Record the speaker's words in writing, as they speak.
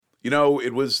You know,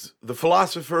 it was the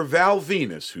philosopher Val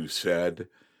Venus who said,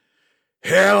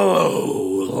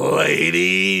 "Hello,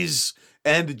 ladies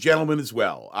and gentlemen as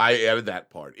well." I added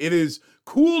that part. It is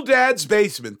Cool Dad's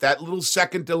Basement, that little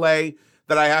second delay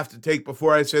that I have to take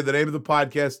before I say the name of the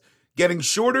podcast, getting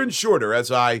shorter and shorter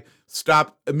as I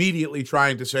stop immediately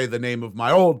trying to say the name of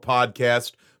my old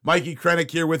podcast. Mikey Krennick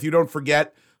here with you. Don't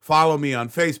forget, follow me on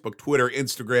Facebook, Twitter,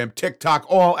 Instagram, TikTok,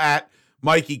 all at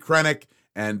Mikey Krennick,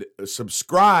 and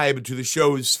subscribe to the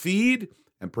show's feed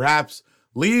and perhaps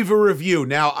leave a review.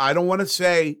 Now, I don't want to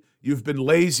say you've been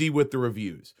lazy with the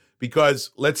reviews because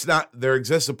there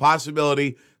exists a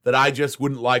possibility that I just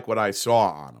wouldn't like what I saw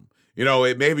on them. You know,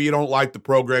 maybe you don't like the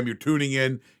program, you're tuning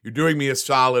in, you're doing me a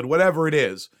solid, whatever it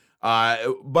is.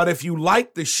 But if you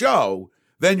like the show,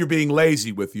 then you're being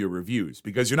lazy with your reviews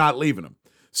because you're not leaving them.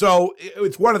 So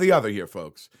it's one or the other here,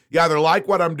 folks. You either like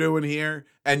what I'm doing here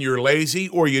and you're lazy,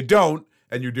 or you don't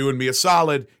and you're doing me a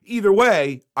solid. Either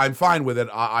way, I'm fine with it.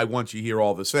 I want you here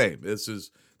all the same. This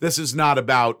is not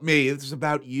about me. This is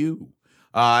about you.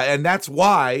 And that's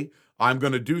why I'm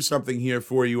going to do something here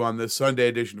for you on this Sunday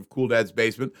edition of Cool Dad's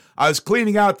Basement. I was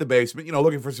cleaning out the basement,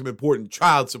 looking for some important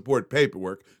child support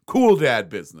paperwork, Cool Dad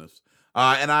business.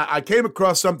 And I came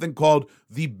across something called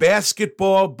the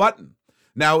basketball button.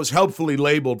 Now, it was helpfully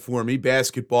labeled for me,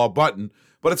 basketball button,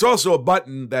 but it's also a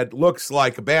button that looks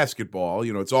like a basketball.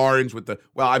 It's orange with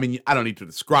I don't need to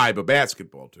describe a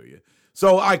basketball to you.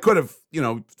 So I could have,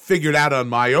 figured out on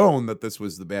my own that this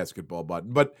was the basketball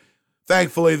button, but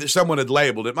thankfully someone had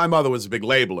labeled it. My mother was a big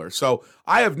labeler, so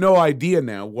I have no idea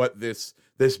now what this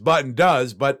button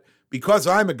does, but because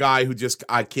I'm a guy who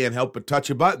I can't help but touch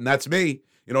a button, that's me.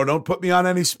 Don't put me on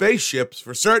any spaceships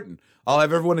for certain. I'll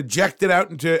have everyone ejected out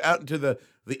into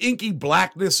the inky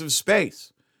blackness of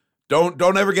space. Don't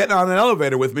ever get on an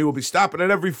elevator with me. We'll be stopping at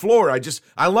every floor.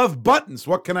 I love buttons.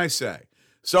 What can I say?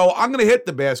 So I'm going to hit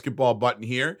the basketball button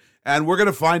here, and we're going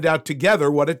to find out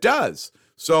together what it does.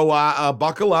 So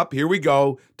buckle up. Here we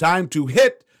go. Time to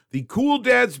hit the Cool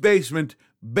Dad's Basement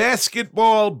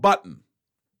basketball button.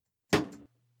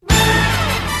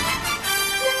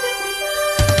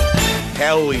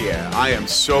 Hell yeah, I am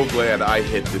so glad I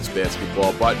hit this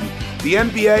basketball button. The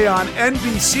NBA on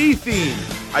NBC theme.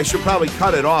 I should probably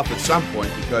cut it off at some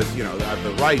point because, I have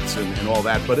the rights and all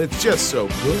that, but it's just so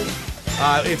good.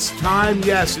 It's time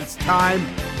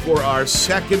for our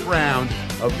second round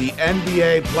of the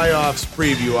NBA playoffs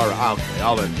preview. All right, okay,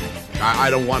 I'll end it. I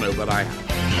don't want to, but I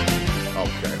have.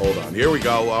 Okay, hold on. Here we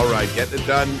go. All right, getting it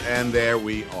done, and there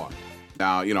we are.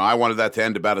 Now, I wanted that to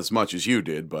end about as much as you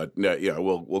did, but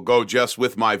we'll go just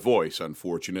with my voice,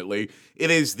 unfortunately. It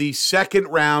is the second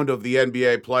round of the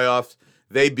NBA playoffs.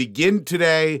 They begin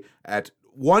today at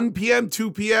 1 p.m., 2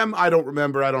 p.m. I don't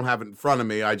remember. I don't have it in front of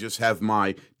me. I just have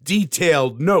my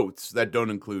detailed notes that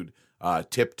don't include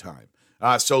tip time.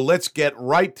 So let's get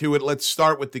right to it. Let's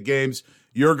start with the games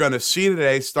you're going to see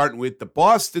today, starting with the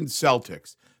Boston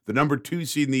Celtics, the number 2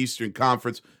 seed in the Eastern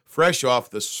Conference, fresh off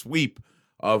the sweep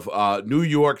of New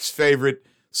York's favorite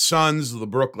Suns, the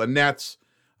Brooklyn Nets.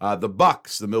 The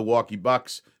Bucks, the Milwaukee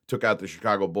Bucks, took out the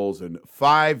Chicago Bulls in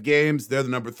 5 games. They're the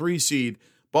number 3 seed.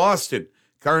 Boston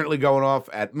currently going off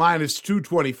at minus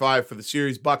 225 for the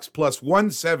series. Bucks plus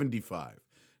 175.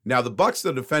 Now, the Bucks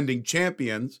are defending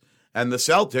champions, and the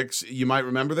Celtics, you might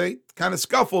remember, they kind of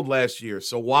scuffled last year.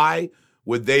 So why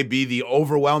would they be the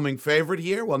overwhelming favorite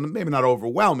here? Well, maybe not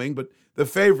overwhelming, but the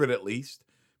favorite at least,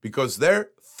 because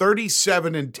they're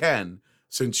 37-10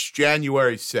 since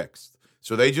January 6th.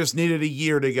 So they just needed a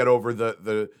year to get over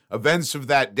the events of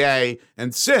that day,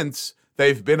 and since,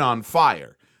 they've been on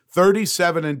fire.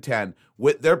 37-10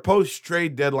 with their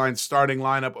post-trade deadline starting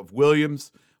lineup of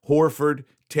Williams, Horford,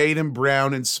 Tatum,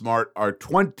 Brown, and Smart are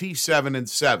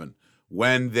 27-7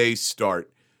 when they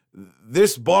start.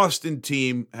 This Boston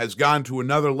team has gone to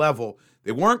another level.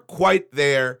 They weren't quite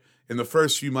there in the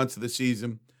first few months of the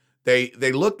season. They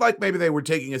looked like maybe they were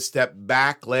taking a step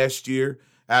back last year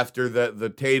after the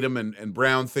Tatum and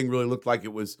Brown thing really looked like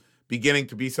it was beginning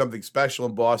to be something special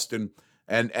in Boston.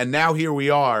 And now here we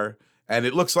are, and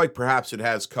it looks like perhaps it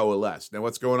has coalesced. Now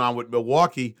what's going on with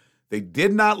Milwaukee? They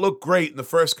did not look great in the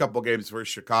first couple games versus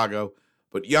Chicago,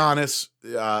 but Giannis,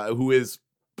 who is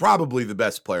probably the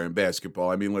best player in basketball,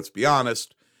 I mean, let's be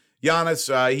honest,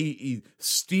 Giannis, he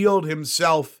steeled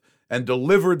himself and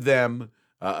delivered them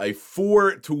a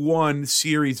 4-1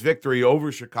 series victory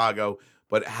over Chicago.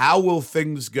 But how will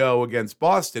things go against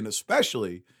Boston,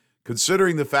 especially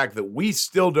considering the fact that we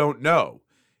still don't know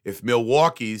if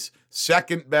Milwaukee's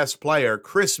second best player,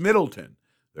 Chris Middleton,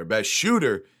 their best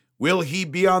shooter, will he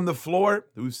be on the floor?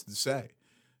 Who's to say?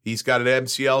 He's got an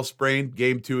MCL sprain,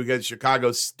 game 2 against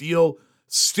Chicago,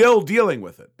 still dealing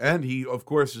with it. And he, of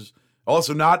course, is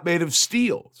also not made of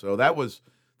steel. So that was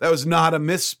not a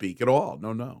misspeak at all.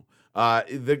 No.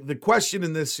 The question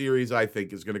in this series, I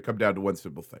think, is going to come down to one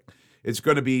simple thing. It's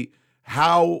going to be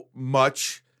how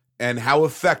much and how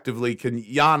effectively can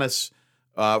Giannis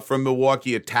from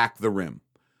Milwaukee attack the rim,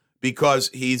 because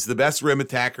he's the best rim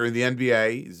attacker in the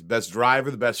NBA. He's the best driver,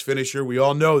 the best finisher. We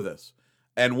all know this.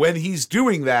 And when he's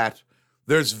doing that,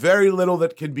 there's very little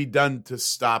that can be done to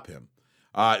stop him.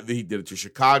 He did it to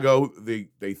Chicago.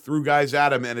 They threw guys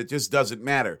at him, and it just doesn't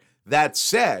matter. That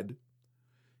said,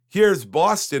 here's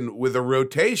Boston with a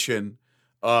rotation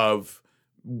of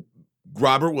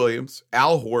Robert Williams,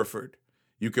 Al Horford.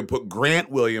 You can put Grant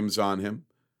Williams on him.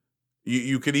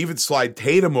 You could even slide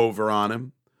Tatum over on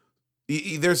him.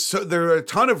 There are a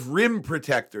ton of rim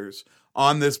protectors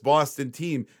on this Boston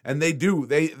team, and they do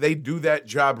that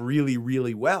job really,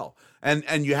 really well.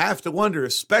 And you have to wonder,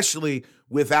 especially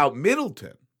without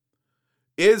Middleton,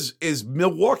 is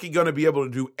Milwaukee going to be able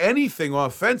to do anything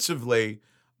offensively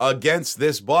against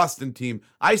this Boston team?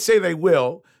 I say they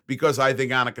will, because I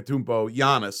think Antetokounmpo,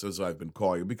 Giannis, as I've been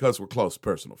calling him, because we're close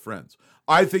personal friends,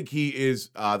 I think he is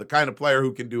the kind of player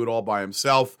who can do it all by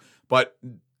himself. But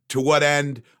to what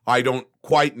end, I don't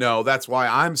quite know. That's why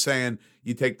I'm saying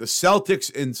you take the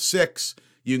Celtics in 6.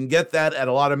 You can get that at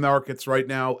a lot of markets right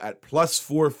now at plus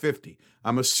 450.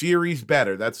 I'm a series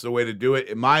better. That's the way to do it,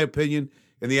 in my opinion,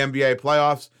 in the NBA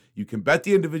playoffs. You can bet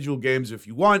the individual games if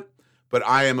you want, but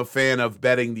I am a fan of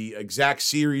betting the exact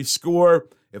series score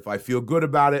if I feel good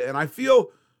about it, and I feel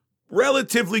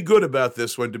relatively good about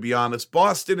this one, to be honest.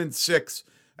 Boston in 6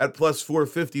 at plus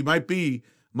 450 might be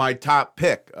my top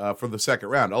pick for the second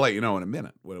round. I'll let you know in a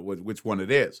minute which one it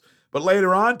is. But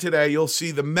later on today, you'll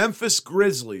see the Memphis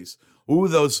Grizzlies.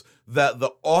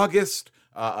 The August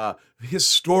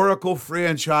historical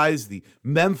franchise, the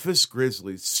Memphis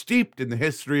Grizzlies, steeped in the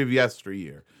history of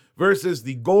yesteryear, versus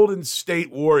the Golden State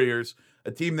Warriors,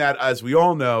 a team that, as we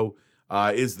all know,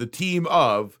 is the team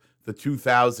of the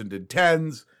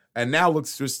 2010s, and now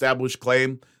looks to establish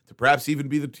claim to perhaps even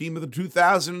be the team of the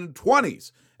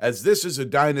 2020s, as this is a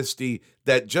dynasty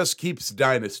that just keeps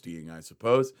dynastying, I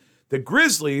suppose. The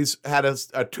Grizzlies had a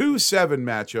 2-7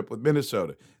 matchup with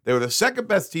Minnesota. They were the second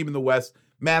best team in the West,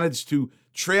 managed to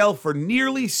trail for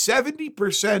nearly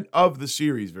 70% of the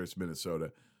series versus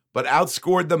Minnesota, but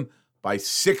outscored them by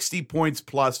 60 points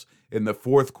plus in the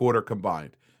fourth quarter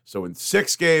combined. So in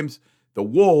 6 games, the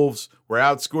Wolves were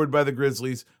outscored by the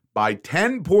Grizzlies by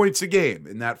 10 points a game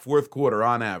in that fourth quarter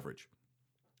on average.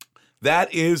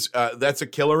 That's a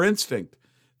killer instinct.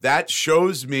 That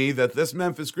shows me that this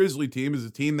Memphis Grizzly team is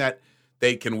a team that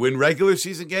they can win regular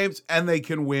season games and they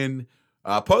can win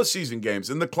postseason games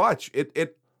in the clutch.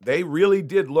 They really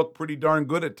did look pretty darn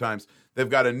good at times. They've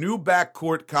got a new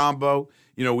backcourt combo.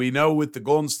 We know with the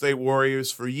Golden State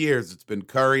Warriors for years, it's been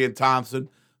Curry and Thompson,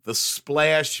 the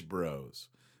Splash Bros.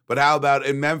 But how about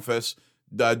in Memphis,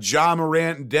 Ja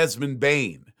Morant and Desmond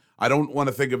Bane? I don't want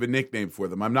to think of a nickname for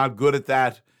them. I'm not good at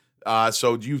that.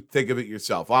 So you think of it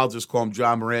yourself. I'll just call them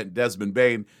Ja Morant and Desmond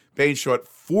Bane. Bane shot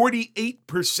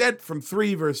 48% from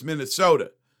 3 versus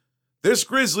Minnesota. This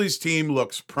Grizzlies team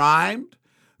looks primed.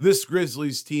 This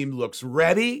Grizzlies team looks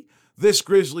ready. This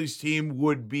Grizzlies team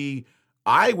would be,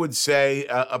 I would say,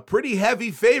 a pretty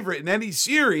heavy favorite in any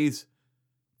series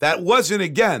that wasn't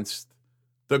against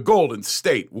the Golden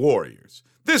State Warriors.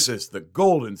 This is the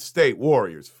Golden State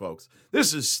Warriors, folks.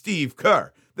 This is Steve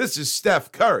Kerr. This is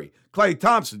Steph Curry, Klay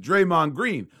Thompson, Draymond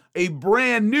Green, a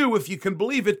brand new, if you can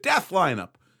believe it, death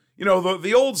lineup.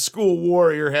 The old school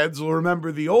Warrior heads will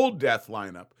remember the old death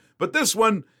lineup. But this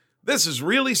is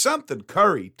really something.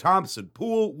 Curry, Thompson,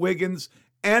 Poole, Wiggins,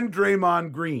 and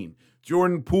Draymond Green.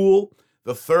 Jordan Poole,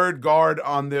 the third guard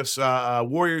on this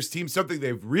Warriors team, something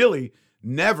they've really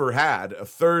never had, a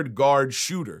third guard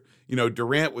shooter.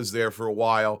 Durant was there for a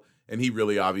while, and he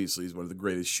really obviously is one of the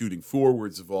greatest shooting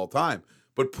forwards of all time.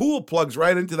 But Poole plugs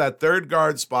right into that third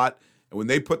guard spot, and when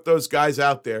they put those guys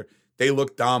out there, they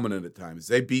look dominant at times.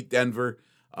 They beat Denver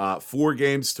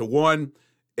 4-1,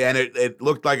 and it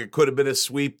looked like it could have been a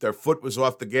sweep. Their foot was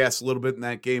off the gas a little bit in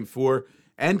that game 4,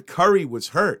 and Curry was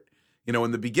hurt.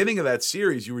 In the beginning of that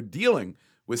series, you were dealing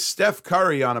with Steph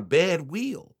Curry on a bad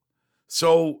wheel.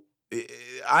 So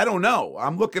I don't know.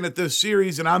 I'm looking at this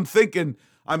series, and I'm thinking,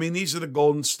 these are the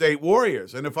Golden State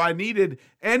Warriors. And if I needed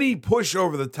any push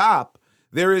over the top,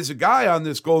 there is a guy on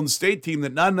this Golden State team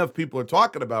that not enough people are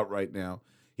talking about right now.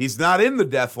 He's not in the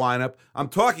death lineup. I'm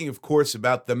talking, of course,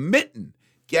 about the Mitten,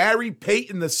 Gary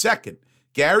Payton II.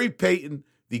 Gary Payton,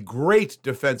 the great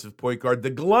defensive point guard, the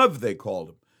glove they called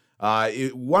him.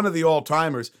 One of the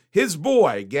all-timers. His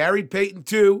boy, Gary Payton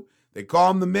II, they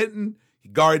call him the Mitten. He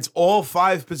guards all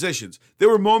 5 positions. There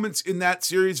were moments in that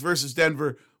series versus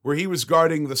Denver where he was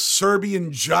guarding the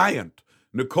Serbian giant,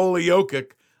 Nikola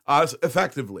Jokic,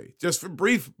 effectively, just for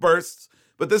brief bursts.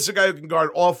 But this is a guy who can guard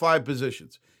all 5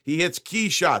 positions. He hits key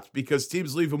shots because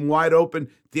teams leave him wide open,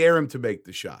 dare him to make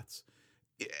the shots.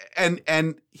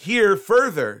 And here,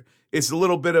 further, is a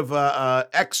little bit of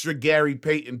extra Gary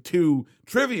Payton 2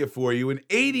 trivia for you. In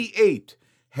 88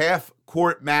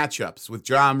 half-court matchups with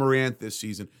John Morant this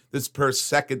season, this per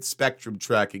second spectrum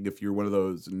tracking if you're one of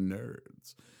those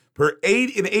nerds.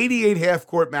 In 88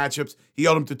 half-court matchups, he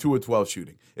held him to 2 of 12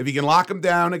 shooting. If you can lock him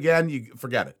down again, you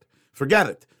forget it. Forget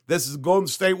it. This is Golden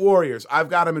State Warriors. I've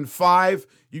got him in 5.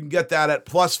 You can get that at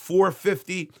plus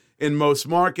 450 in most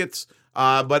markets.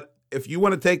 But if you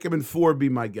want to take him in 4, be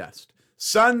my guest.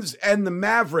 Suns and the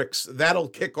Mavericks. That'll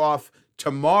kick off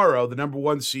tomorrow. The number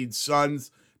 1 seed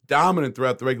Suns, dominant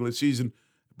throughout the regular season.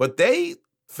 But they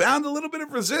found a little bit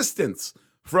of resistance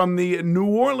from the New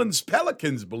Orleans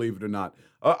Pelicans, believe it or not.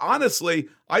 Honestly,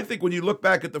 I think when you look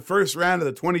back at the first round of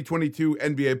the 2022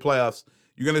 NBA playoffs,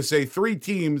 you're going to say 3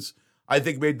 teams, I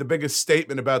think, made the biggest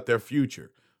statement about their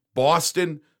future.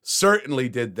 Boston certainly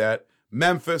did that.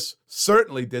 Memphis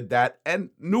certainly did that.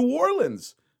 And New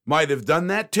Orleans might have done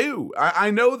that too. I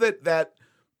know that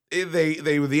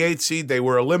they were the 8th seed. They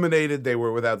were eliminated. They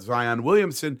were without Zion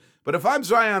Williamson. But if I'm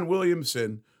Zion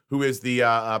Williamson, who is the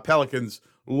Pelicans'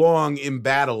 long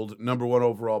embattled number 1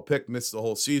 overall pick, missed the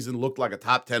whole season, looked like a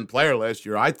top 10 player last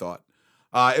year, I thought.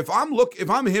 If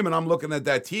I'm him and I'm looking at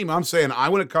that team, I'm saying I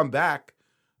want to come back,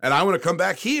 and I want to come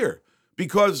back here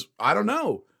because I don't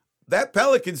know, that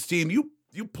Pelicans team.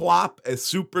 You plop a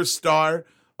superstar,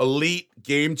 elite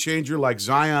game changer like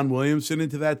Zion Williamson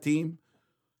into that team.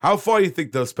 How far do you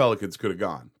think those Pelicans could have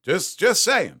gone? Just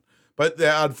saying. But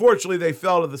unfortunately, they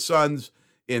fell to the Suns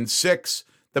in 6.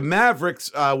 The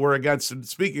Mavericks were against,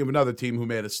 speaking of another team who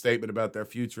made a statement about their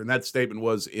future, and that statement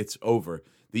was, it's over.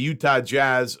 The Utah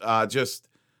Jazz,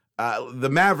 the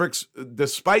Mavericks,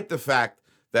 despite the fact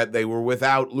that they were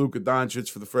without Luka Doncic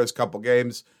for the first couple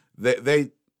games,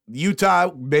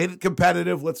 Utah made it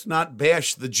competitive. Let's not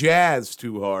bash the Jazz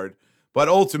too hard. But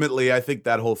ultimately, I think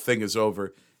that whole thing is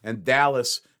over, and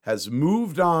Dallas has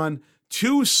moved on.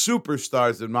 2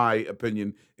 superstars, in my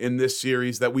opinion, in this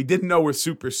series that we didn't know were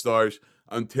superstars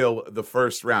until the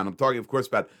first round. I'm talking, of course,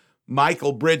 about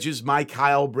Mikal Bridges,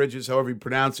 however you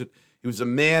pronounce it. He was a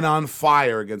man on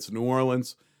fire against New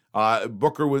Orleans.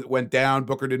 Booker went down.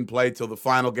 Booker didn't play till the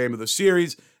final game of the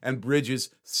series, and Bridges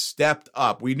stepped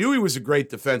up. We knew he was a great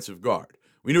defensive guard.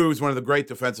 We knew he was one of the great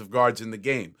defensive guards in the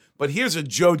game. But here's a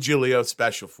Joe Giglio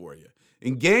special for you.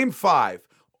 In Game 5,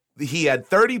 he had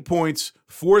 30 points,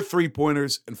 4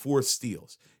 3-pointers, and 4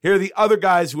 steals. Here are the other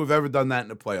guys who have ever done that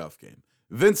in a playoff game.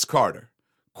 Vince Carter,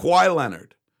 Kawhi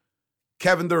Leonard,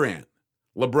 Kevin Durant,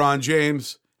 LeBron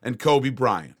James, and Kobe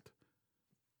Bryant.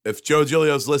 If Joe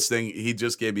Giglio's listening, he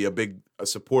just gave me a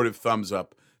supportive thumbs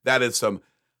up. That is some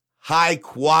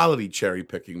high-quality cherry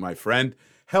picking, my friend.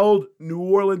 Held New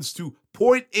Orleans to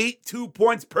 0.82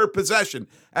 points per possession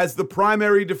as the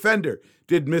primary defender,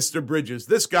 did Mr. Bridges.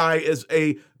 This guy is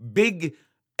a big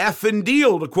effing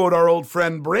deal, to quote our old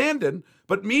friend Brandon.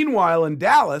 But meanwhile, in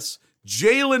Dallas,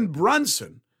 Jalen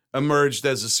Brunson emerged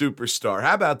as a superstar.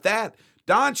 How about that?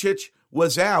 Doncic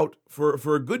was out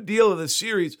for a good deal of the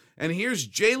series, and here's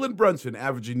Jalen Brunson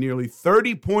averaging nearly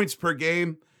 30 points per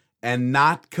game and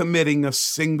not committing a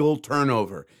single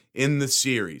turnover in the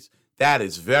series. That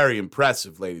is very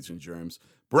impressive, ladies and germs.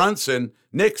 Brunson,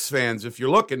 Knicks fans, if you're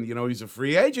looking, he's a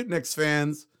free agent, Knicks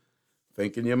fans,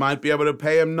 thinking you might be able to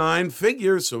pay him 9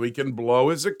 figures so he can blow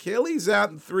his Achilles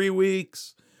out in 3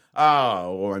 weeks.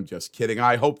 Oh, I'm just kidding.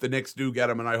 I hope the Knicks do get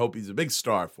him, and I hope he's a big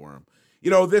star for him.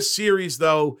 This series,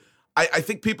 though, I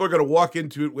think people are going to walk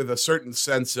into it with a certain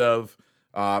sense of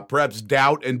perhaps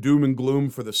doubt and doom and gloom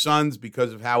for the Suns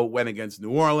because of how it went against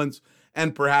New Orleans,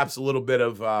 and perhaps a little bit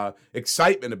of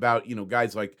excitement about,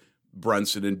 guys like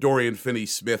Brunson and Dorian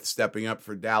Finney-Smith stepping up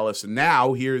for Dallas. And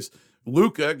now here's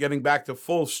Luka getting back to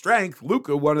full strength.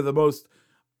 Luka, one of the most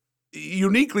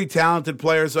uniquely talented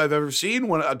players I've ever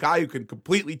seen, a guy who can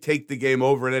completely take the game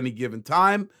over at any given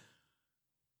time.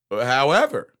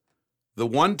 However, the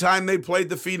one time they played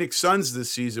the Phoenix Suns this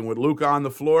season with Luka on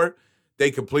the floor, they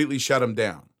completely shut him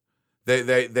down.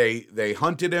 They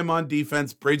hunted him on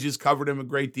defense. Bridges covered him a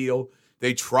great deal.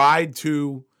 They tried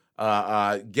to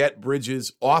get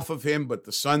Bridges off of him, but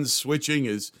the Suns switching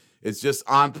is just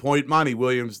on point. Monty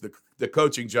Williams, the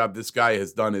coaching job this guy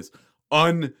has done is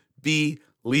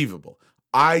unbelievable.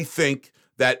 I think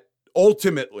that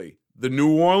ultimately the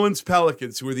New Orleans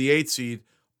Pelicans, who are the 8th seed,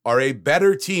 are a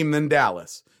better team than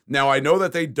Dallas. Now, I know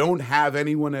that they don't have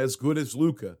anyone as good as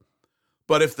Luka,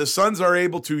 but if the Suns are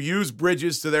able to use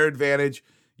Bridges to their advantage,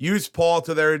 use Paul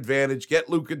to their advantage, get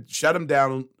Luka, shut him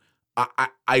down,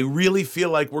 I really feel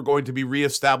like we're going to be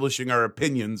reestablishing our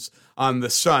opinions on the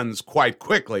Suns quite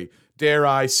quickly. Dare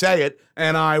I say it,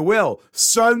 and I will.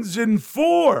 Suns in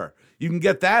 4. You can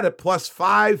get that at plus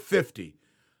 550.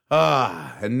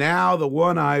 And now the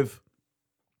one I've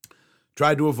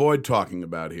tried to avoid talking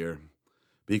about here,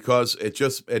 because it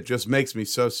just makes me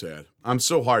so sad. I'm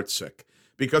so heartsick.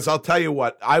 Because I'll tell you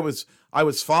what, I was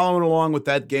following along with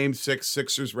that Game 6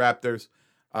 Sixers Raptors.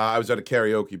 I was at a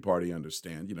karaoke party,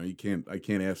 understand. You know, I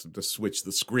can't ask them to switch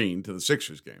the screen to the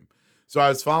Sixers game. So I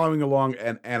was following along,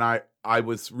 and I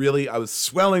was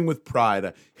swelling with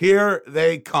pride. Here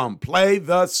they come. Play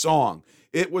the song.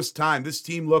 It was time. This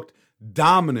team looked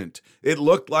dominant. It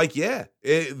looked like,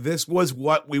 this was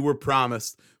what we were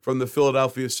promised from the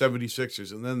Philadelphia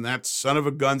 76ers. And then that son of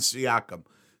a gun, Siakam,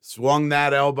 swung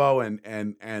that elbow,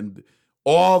 and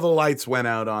all the lights went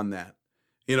out on that.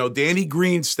 You know, Danny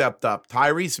Green stepped up.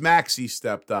 Tyrese Maxey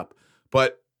stepped up.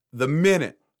 But the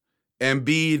minute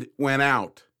Embiid went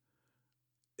out,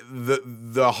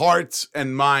 the hearts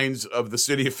and minds of the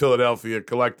city of Philadelphia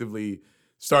collectively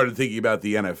started thinking about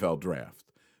the NFL draft.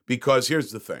 Because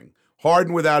here's the thing.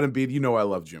 Harden without Embiid, you know I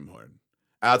love Jim Harden.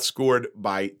 Outscored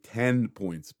by 10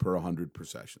 points per 100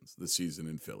 possessions this season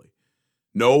in Philly.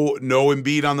 No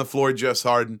Embiid on the floor, just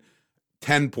Harden.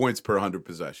 10 points per 100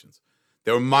 possessions.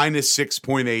 They were minus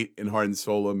 6.8 in Harden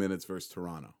solo minutes versus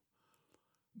Toronto.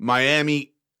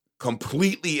 Miami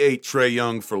completely ate Trae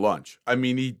Young for lunch. I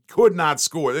mean, he could not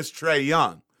score. This Trae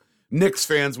Young. Knicks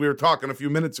fans, we were talking a few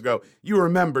minutes ago. You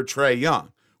remember Trae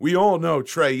Young. We all know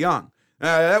Trae Young.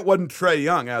 That wasn't Trae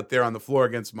Young out there on the floor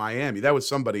against Miami. That was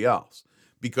somebody else,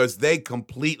 because they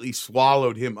completely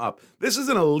swallowed him up. This is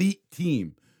an elite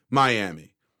team,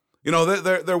 Miami. You know,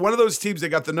 they're one of those teams that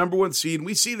got the number 1 seed. And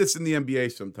we see this in the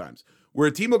NBA sometimes, where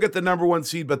a team will get the number 1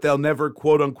 seed, but they'll never,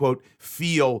 quote unquote,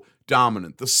 feel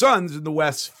dominant. The Suns in the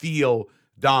West feel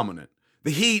dominant.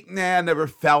 The Heat, never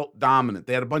felt dominant.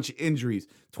 They had a bunch of injuries,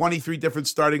 23 different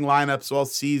starting lineups all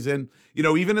season. You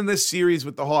know, even in this series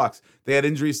with the Hawks, they had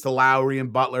injuries to Lowry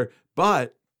and Butler.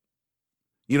 But,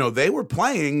 you know, they were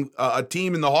playing a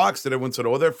team in the Hawks that everyone said,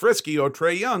 oh, they're frisky. Oh,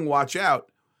 Trae Young, watch out.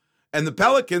 And the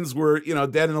Pelicans were, you know,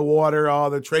 dead in the water. Oh,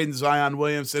 they're trading Zion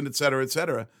Williamson, et cetera, et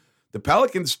cetera. The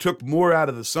Pelicans took more out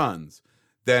of the Suns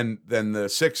than the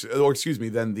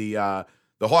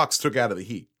Hawks took out of the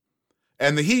Heat.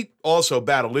 And the Heat also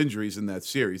battled injuries in that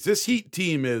series. This Heat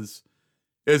team is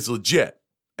legit.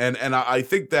 And I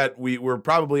think that we're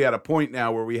probably at a point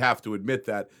now where we have to admit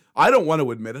that. I don't want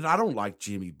to admit it. I don't like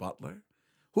Jimmy Butler.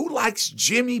 Who likes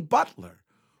Jimmy Butler?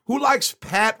 Who likes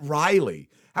Pat Riley?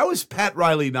 How is Pat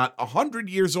Riley not 100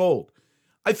 years old?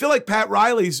 I feel like Pat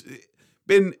Riley's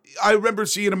been, I remember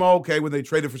seeing him, when they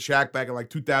traded for Shaq back in like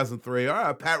 2003.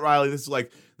 Pat Riley, this is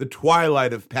like the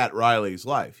twilight of Pat Riley's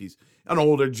life. He's an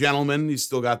older gentleman. He's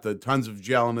still got the tons of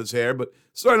gel in his hair, but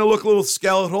starting to look a little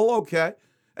skeletal. Okay.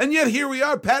 And yet here we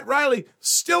are, Pat Riley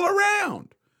still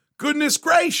around. Goodness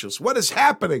gracious, what is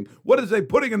happening? What is they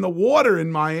putting in the water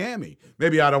in Miami?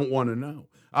 Maybe I don't want to know.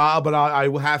 But I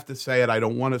will have to say it. I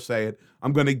don't want to say it.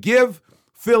 I'm going to give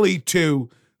Philly 2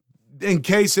 in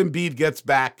case Embiid gets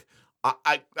back.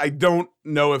 I don't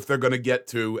know if they're going to get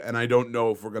 2, and I don't know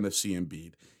if we're going to see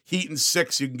Embiid. Heat in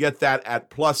 6, you can get that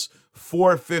at plus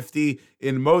 450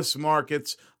 in most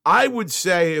markets. I would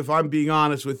say, if I'm being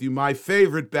honest with you, my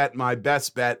favorite bet, my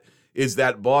best bet, is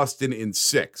that Boston in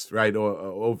 6, right,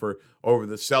 over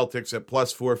the Celtics at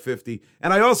plus 450.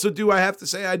 And I have to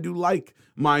say, I do like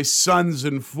my Suns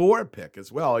in 4 pick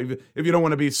as well, even if you don't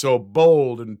want to be so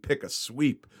bold and pick a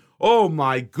sweep. Oh,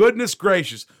 my goodness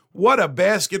gracious. What a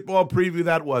basketball preview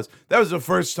that was. That was the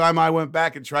first time I went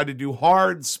back and tried to do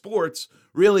hard sports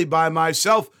really by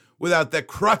myself without the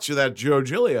crutch of that Joe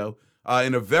Giglio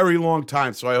in a very long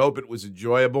time. So I hope it was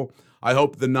enjoyable. I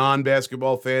hope the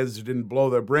non-basketball fans didn't blow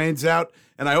their brains out,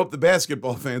 and I hope the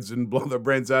basketball fans didn't blow their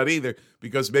brains out either,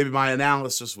 because maybe my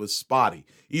analysis was spotty.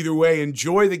 Either way,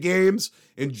 enjoy the games,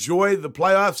 enjoy the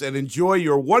playoffs, and enjoy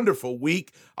your wonderful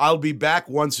week. I'll be back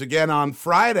once again on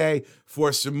Friday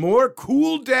for some more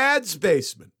Cool Dad's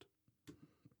Basement.